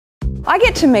I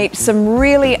get to meet some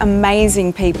really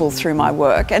amazing people through my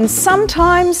work, and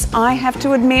sometimes I have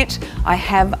to admit I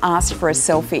have asked for a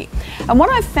selfie. And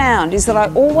what I've found is that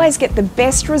I always get the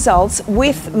best results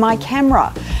with my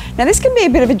camera. Now this can be a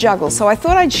bit of a juggle, so I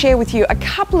thought I'd share with you a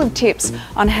couple of tips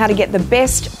on how to get the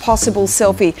best possible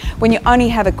selfie when you only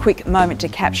have a quick moment to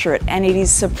capture it, and it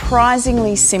is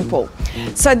surprisingly simple.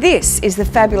 So this is the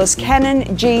fabulous Canon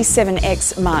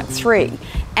G7X Mark III.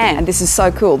 And this is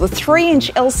so cool. The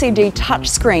 3-inch LCD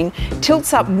touchscreen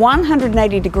tilts up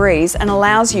 180 degrees and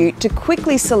allows you to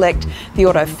quickly select the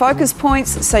autofocus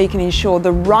points so you can ensure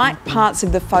the right parts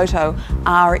of the photo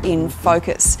are in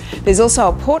focus. There's also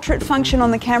a portrait function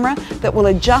on the camera that will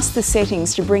adjust the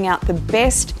settings to bring out the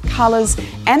best colours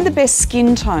and the best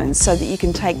skin tones so that you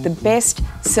can take the best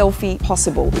selfie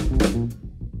possible.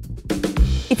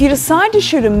 If you decide to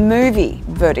shoot a movie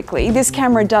vertically, this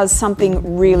camera does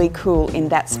something really cool in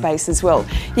that space as well.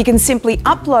 You can simply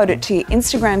upload it to your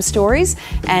Instagram stories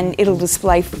and it'll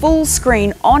display full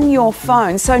screen on your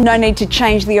phone, so no need to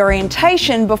change the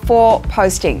orientation before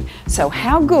posting. So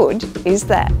how good is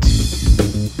that?